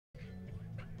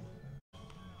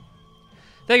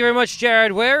Thank you very mumuch,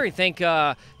 Jared Ware. We thank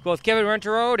both Kevin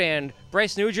Renterode and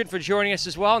Bryce Nugent for joining us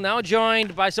as well. Now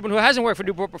joined by someone who hasn't worked for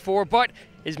Newport before, but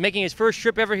is making his first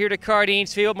trip ever here to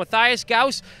Cardines Field, Matthias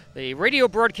Gausz, the radio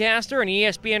broadcaster and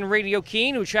ESPN Radio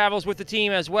Keene, who travels with the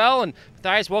team as well. And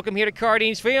Matthias, welcome here to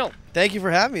Cardines Field. Thank you for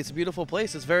having me. It's a beautiful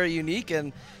place. It's very unique,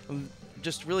 and I'm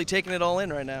just really taking it all in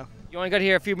right now. You only got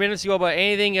here a few minutes ago, but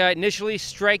anything initially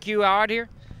strike you out here?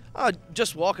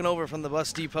 Just walking over from the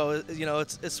bus depot,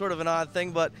 it's sort of an odd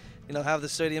thing, but how the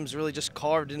stadium's really just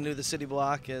carved into the city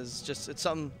block is it's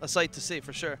a sight to see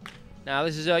for sure. Now,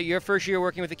 this is your first year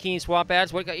working with the Keene Swamp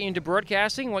Bats. What got you into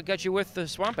broadcasting? What got you with the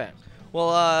Swamp Bats?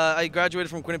 Well, I graduated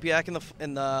from Quinnipiac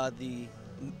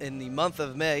in the month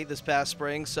of May this past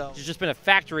spring. So it's just been a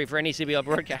factory for NECBL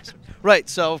broadcasting. Right.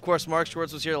 So of course Mark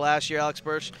Schwartz was here last year, Alex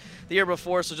Birch the year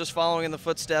before. So just following in the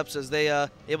footsteps as they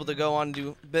able to go on and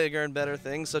do bigger and better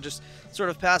things. So just sort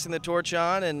of passing the torch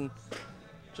on and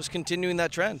just continuing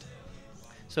that trend.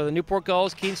 So the Newport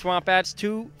Gulls, Keene Swamp Bats,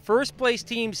 two first-place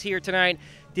teams here tonight.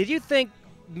 Did you think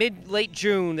mid-late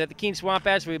June that the Keene Swamp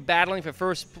Bats would be battling for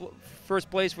first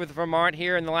place with Vermont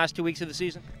here in the last 2 weeks of the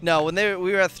season? No, when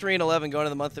we were at 3-11 going to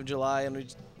the month of July, and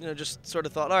we just sort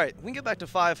of thought, all right, we can get back to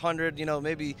 500.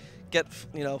 Maybe get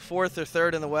fourth or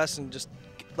third in the West and just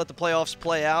let the playoffs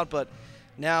play out. But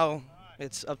now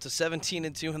it's up to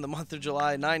 17-2 in the month of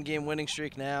July, 9-game winning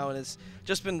streak now, and it's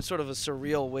just been sort of a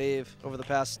surreal wave over the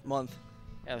past month.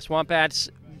 Yeah, the Swamp Bats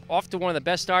off to one of the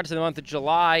best starts of the month of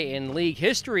July in league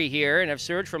history here, and have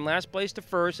surged from last place to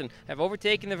first and have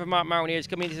overtaken the Vermont Mountaineers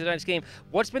coming into tonight's game.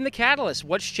 What's been the catalyst?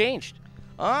 What's changed?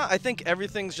 I think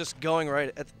everything's just going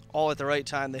right all at the right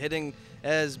time. The hitting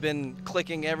has been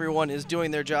clicking. Everyone is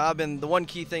doing their job, and the one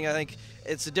key thing, I think,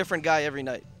 it's a different guy every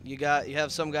night. You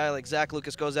have some guy like Zach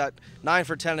Lucas goes out 9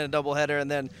 for 10 in a doubleheader, and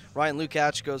then Ryan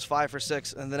Lukács goes 5 for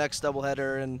 6 in the next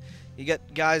doubleheader, and you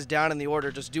get guys down in the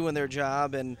order just doing their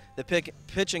job, and the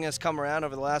pitching has come around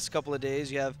over the last couple of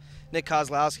days. You have Nick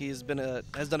Kozlowski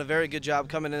has done a very good job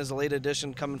coming in as a late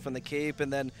addition, coming from the Cape,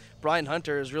 and then Brian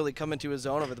Hunter has really come into his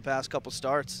own over the past couple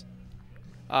starts.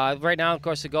 Right now, of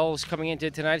course, the Gulls coming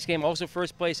into tonight's game, also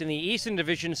first place in the Eastern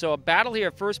Division, so a battle here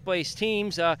of first-place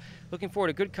teams. Looking forward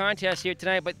to a good contest here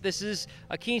tonight, but this is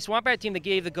a Keene Swamp Bat team that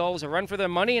gave the Gulls a run for their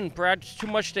money and perhaps too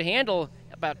much to handle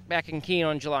back in Keene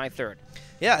on July 3rd.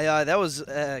 Yeah, that was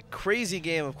a crazy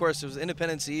game. Of course, it was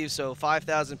Independence Eve, so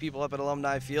 5,000 people up at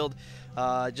Alumni Field.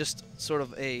 Just sort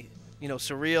of a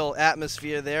surreal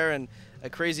atmosphere there, and a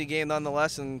crazy game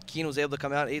nonetheless, and Keene was able to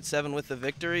come out 8-7 with the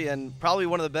victory, and probably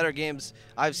one of the better games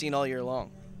I've seen all year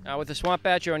long. With the Swamp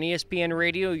Bats, you're on ESPN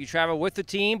Radio. You travel with the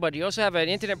team, but you also have an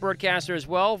internet broadcaster as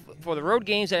well for the road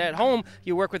games. At home,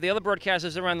 you work with the other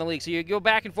broadcasters around the league. So you go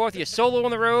back and forth. You're solo on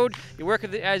the road. You work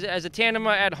as a tandem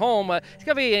at home. It's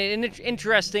going to be an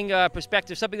interesting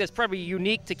perspective, something that's probably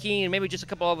unique to Keene and maybe just a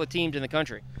couple other teams in the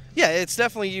country. Yeah, it's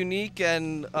definitely unique,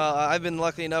 and I've been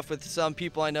lucky enough with some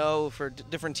people I know for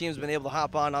different teams been able to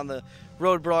hop on the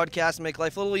road broadcast and make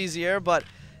life a little easier, but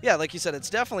yeah, like you said, it's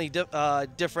definitely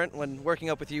different when working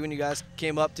up with you when you guys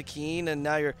came up to Keene, and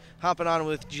now you're hopping on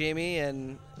with Jamie,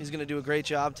 and he's going to do a great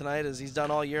job tonight as he's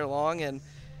done all year long, and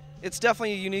it's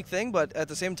definitely a unique thing, but at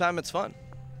the same time, it's fun.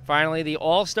 Finally, the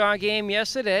All-Star game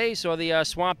yesterday, so the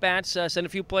Swamp Bats sent a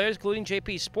few players, including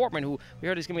J.P. Sportman, who we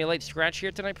heard is going to be a late scratch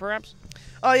here tonight, perhaps?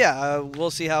 Oh, yeah,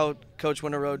 we'll see how Coach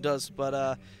Winterroad does,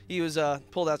 but he was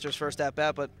pulled after his first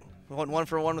at-bat, but went 1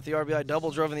 for 1 with the RBI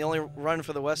double, drove in the only run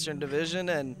for the Western Division,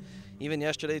 and even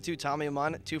yesterday, too, Tommy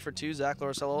Amon, 2 for 2. Zach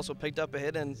Lorcella also picked up a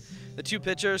hit, and the two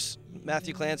pitchers,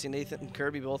 Matthew Clancy and Nathan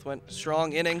Kirby, both went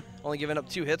strong inning, only giving up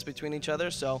 2 hits between each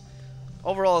other, so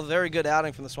overall a very good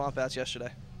outing from the Swamp Bats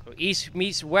yesterday. East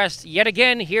meets West yet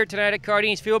again here tonight at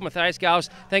Cardines Field. Matthias Gausz,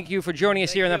 thank you for joining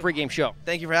us here on that pregame show.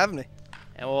 Thank you for having me.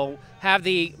 And we'll have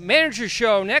the manager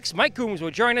show next. Mike Coombs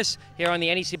will join us here on the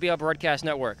NECBL Broadcast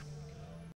Network.